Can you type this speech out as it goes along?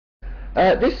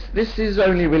This is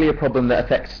only really a problem that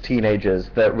affects teenagers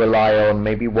that rely on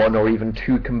maybe one or even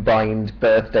two combined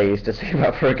birthdays to save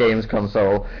up for a games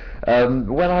console.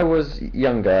 When I was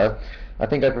younger, I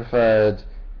think I preferred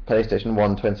PlayStation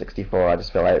 1 to N64. I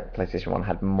just feel like PlayStation 1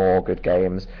 had more good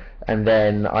games. And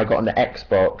then I got an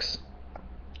Xbox,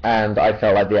 and I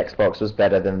felt like the Xbox was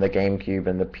better than the GameCube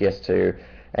and the PS2.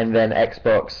 And then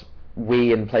Xbox,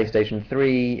 Wii and PlayStation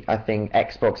 3, I think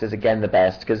Xbox is again the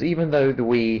best, because even though the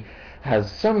Wii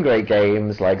has some great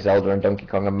games like Zelda and Donkey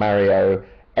Kong and Mario,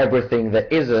 everything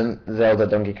that isn't Zelda,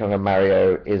 Donkey Kong and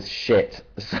Mario is shit.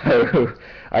 So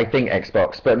I think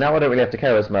Xbox. But now I don't really have to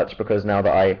care as much, because now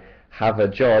that I have a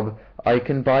job, I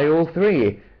can buy all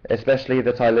three. Especially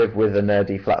that I live with a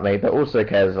nerdy flatmate that also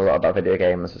cares a lot about video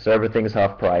games, so everything's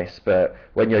half price. But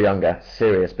when you're younger,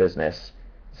 serious business.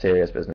 Serious business.